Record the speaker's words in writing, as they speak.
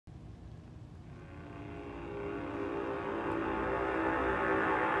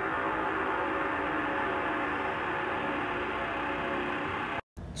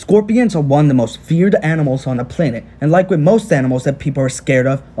Scorpions are one of the most feared animals on the planet, and like with most animals that people are scared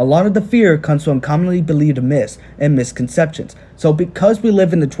of, a lot of the fear comes from commonly believed myths and misconceptions. So because we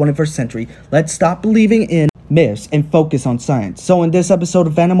live in the 21st century, let's stop believing in myths and focus on science. So in this episode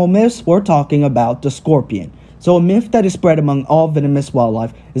of Animal Myths, we're talking about the scorpion. So a myth that is spread among all venomous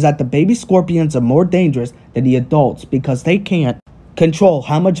wildlife is that the baby scorpions are more dangerous than the adults because they can't control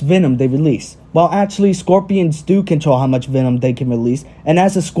how much venom they release. While actually scorpions do control how much venom they can release, and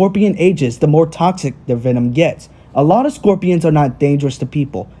as a scorpion ages, the more toxic their venom gets. A lot of scorpions are not dangerous to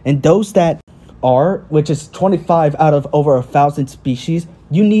people, and those that are, which is 25 out of over 1,000 species,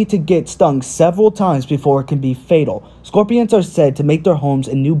 you need to get stung several times before it can be fatal. Scorpions are said to make their homes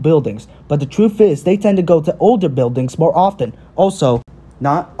in new buildings, but the truth is they tend to go to older buildings more often. Also,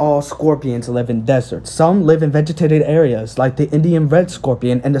 not all scorpions live in deserts. Some live in vegetated areas like the Indian red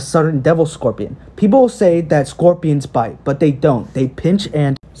scorpion and the southern devil scorpion. People say that scorpions bite, but they don't. They pinch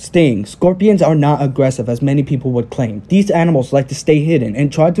and sting. Scorpions are not aggressive as many people would claim. These animals like to stay hidden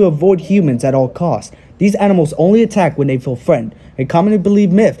and try to avoid humans at all costs. These animals only attack when they feel threatened. A commonly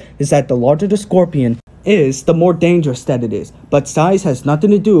believed myth is that the larger the scorpion is, the more dangerous that it is. But size has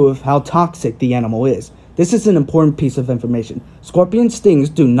nothing to do with how toxic the animal is. This is an important piece of information. Scorpion stings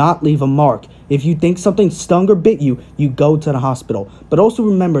do not leave a mark. If you think something stung or bit you, you go to the hospital. But also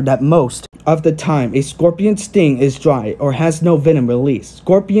remember that most of the time, a scorpion sting is dry or has no venom release.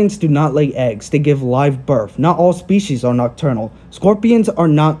 Scorpions do not lay eggs, they give live birth. Not all species are nocturnal. Scorpions are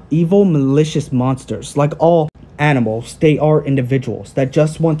not evil, malicious monsters. Like all animals, they are individuals that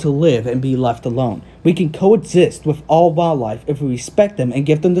just want to live and be left alone. We can coexist with all wildlife if we respect them and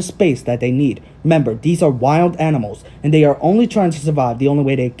give them the space that they need. Remember, these are wild animals, and they are only trying to survive the only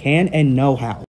way they can and know how.